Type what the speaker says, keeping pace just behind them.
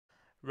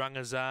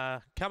Runners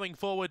are coming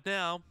forward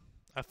now.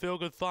 A Feel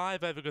Good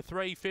 5 over the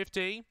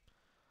 350.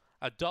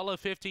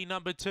 $1.50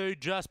 number 2,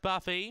 Just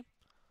Buffy.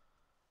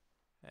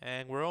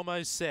 And we're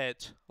almost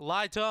set.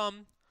 Light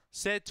on,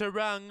 set to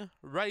run,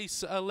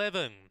 race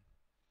 11.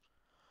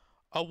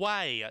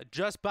 Away,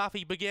 Just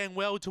Buffy began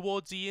well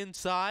towards the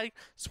inside,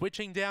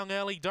 switching down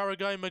early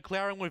Dorigo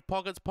McLaren with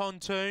Pockets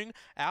Pontoon.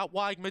 Out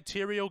wide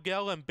Material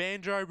Girl and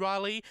Banjo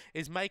Riley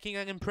is making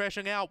an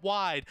impression out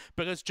wide,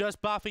 but it's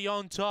Just Buffy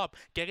on top,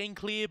 getting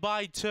clear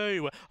by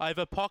 2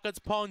 over Pockets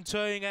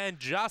Pontoon, and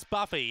Just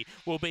Buffy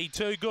will be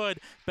too good.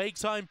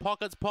 Beaks home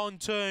Pockets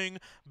Pontoon,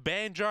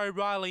 Banjo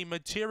Riley,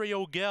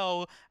 Material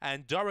Girl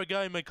and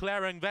Dorigo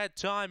McLaren, that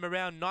time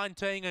around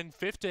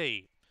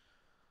 19:50.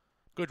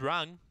 Good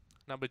run.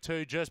 Number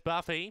 2, Just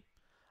Buffy.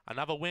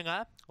 Another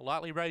winger,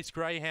 lightly raced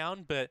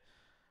greyhound, but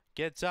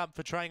gets up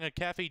for trainer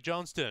Kathy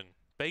Johnston.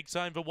 Beaks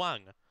home for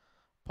 1.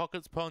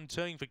 Pockets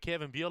Pontoon for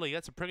Kevin Bewley.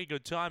 That's a pretty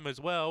good time as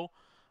well.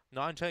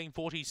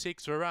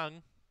 19:46 for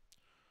run.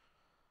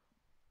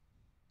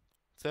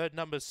 Third,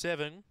 number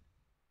 7,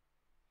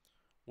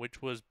 which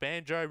was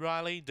Banjo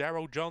Riley,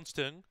 Daryl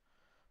Johnston.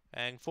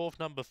 And fourth,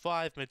 number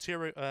 5,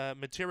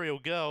 Material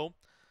Girl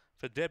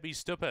for Debbie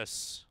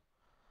Stupas.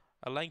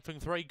 A length and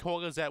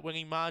 3/4 that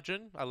winning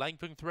margin. A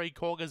length and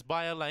 3/4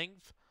 by a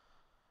length.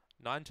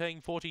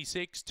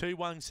 19:46,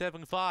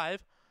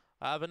 2:175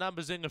 are the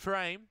numbers in the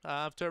frame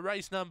after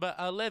race number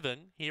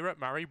 11 here at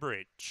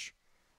Murray-Bridge.